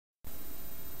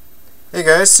Hey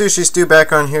guys, Sushi Stew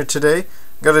back on here today.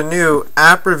 Got a new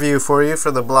app review for you for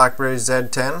the BlackBerry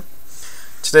Z10.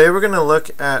 Today we're going to look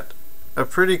at a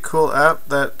pretty cool app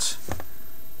that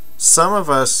some of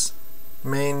us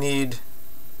may need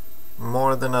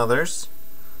more than others,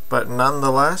 but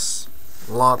nonetheless,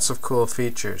 lots of cool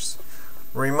features.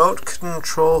 Remote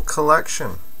Control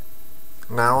Collection,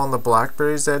 now on the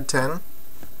BlackBerry Z10.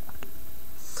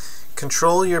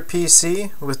 Control your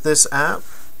PC with this app.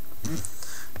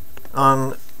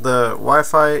 On the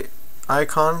Wi-Fi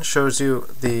icon shows you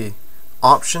the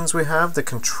options we have, the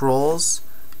controls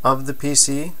of the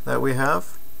PC that we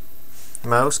have.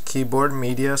 Mouse, keyboard,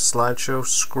 media, slideshow,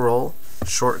 scroll,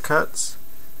 shortcuts.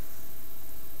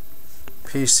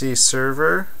 PC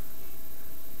server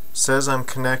says I'm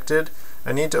connected.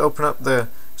 I need to open up the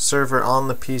server on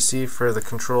the PC for the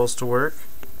controls to work.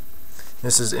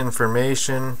 This is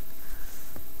information.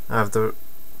 I have the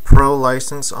Pro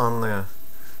license on the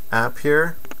app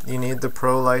here. You need the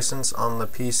Pro license on the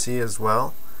PC as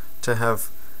well to have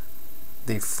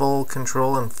the full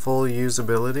control and full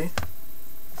usability.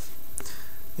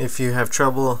 If you have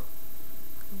trouble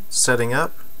setting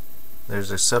up,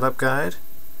 there's a setup guide.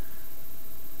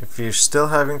 If you're still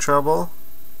having trouble,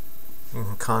 you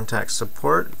can contact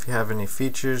support. If you have any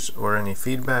features or any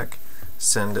feedback,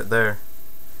 send it there.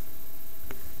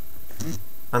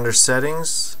 Under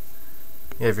settings,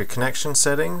 you have your connection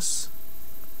settings.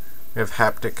 We have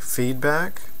haptic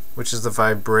feedback, which is the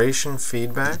vibration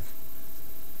feedback.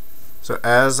 So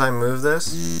as I move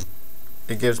this,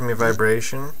 it gives me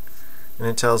vibration and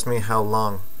it tells me how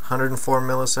long. 104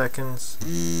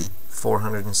 milliseconds,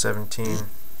 417,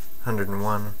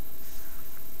 101.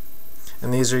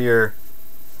 And these are your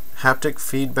haptic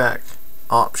feedback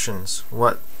options,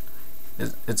 what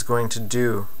it's going to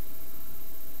do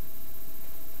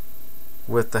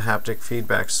with the haptic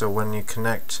feedback. So when you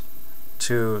connect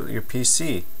to your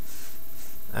PC,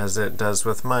 as it does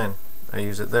with mine, I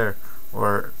use it there.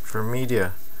 Or for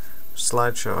media,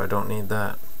 slideshow, I don't need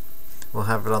that. We'll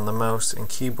have it on the mouse and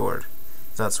keyboard.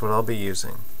 That's what I'll be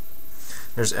using.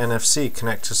 There's NFC,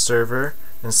 connect to server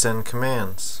and send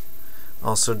commands.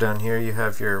 Also down here you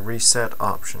have your reset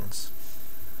options.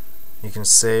 You can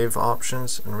save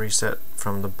options and reset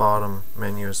from the bottom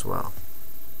menu as well.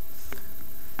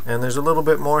 And there's a little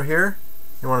bit more here.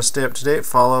 You want to stay up to date,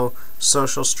 follow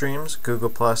social streams, Google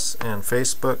Plus and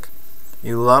Facebook.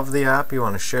 You love the app, you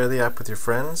want to share the app with your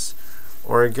friends,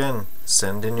 or again,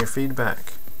 send in your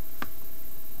feedback.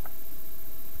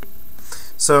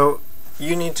 So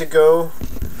you need to go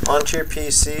onto your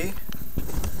PC.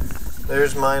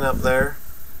 There's mine up there.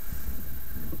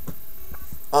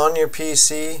 On your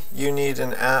PC, you need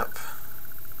an app,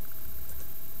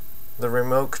 the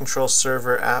Remote Control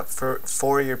Server app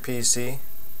for your PC.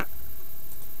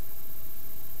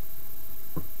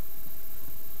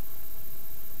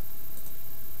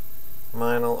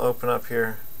 Mine will open up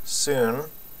here soon.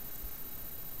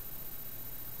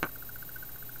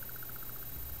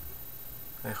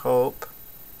 I hope.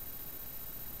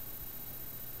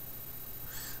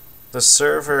 The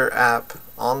server app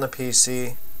on the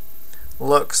PC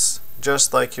looks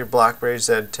just like your BlackBerry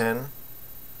Z10.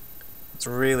 It's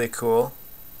really cool.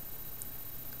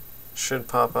 Should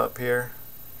pop up here.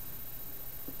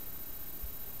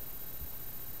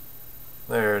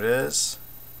 There it is.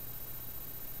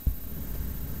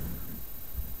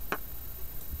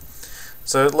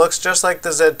 So it looks just like the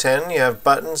Z10. You have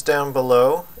buttons down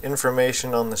below,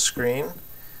 information on the screen.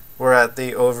 We're at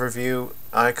the overview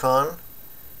icon.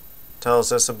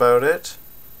 Tells us about it.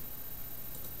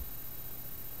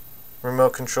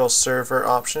 Remote Control Server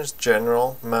options,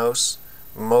 general, mouse,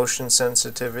 motion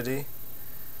sensitivity.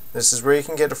 This is where you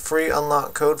can get a free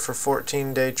unlock code for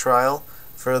 14-day trial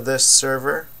for this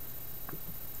server.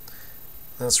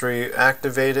 That's where you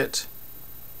activate it,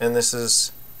 and this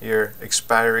is your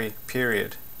expiry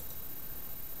period.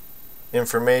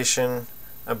 Information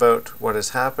about what is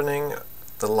happening,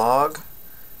 the log,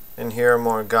 and here are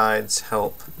more guides,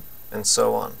 help, and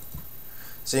so on.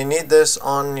 So you need this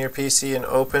on your PC and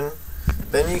open.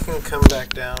 Then you can come back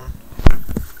down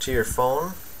to your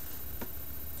phone.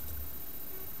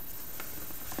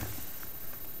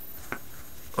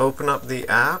 Open up the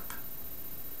app.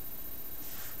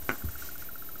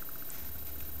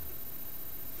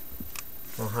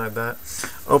 We'll hide that.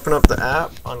 Open up the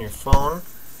app on your phone.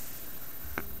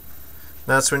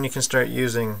 That's when you can start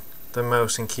using the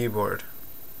mouse and keyboard.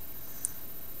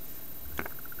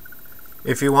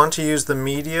 If you want to use the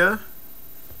media,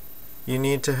 you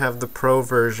need to have the Pro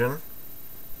version.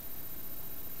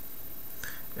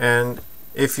 And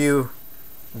if you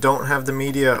don't have the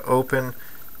media open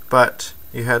but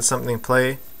you had something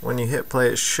play, when you hit play,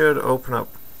 it should open up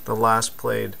the last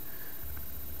played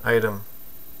item.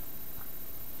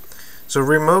 So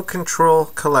Remote Control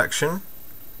Collection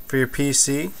for your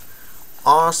PC.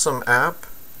 Awesome app.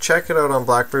 Check it out on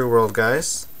BlackBerry World,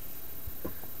 guys.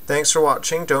 Thanks for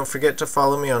watching. Don't forget to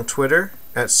follow me on Twitter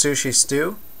at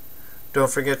SushiStew.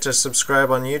 Don't forget to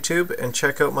subscribe on YouTube and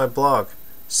check out my blog,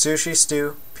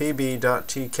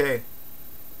 sushistewpb.tk.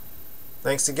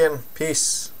 Thanks again.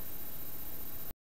 Peace.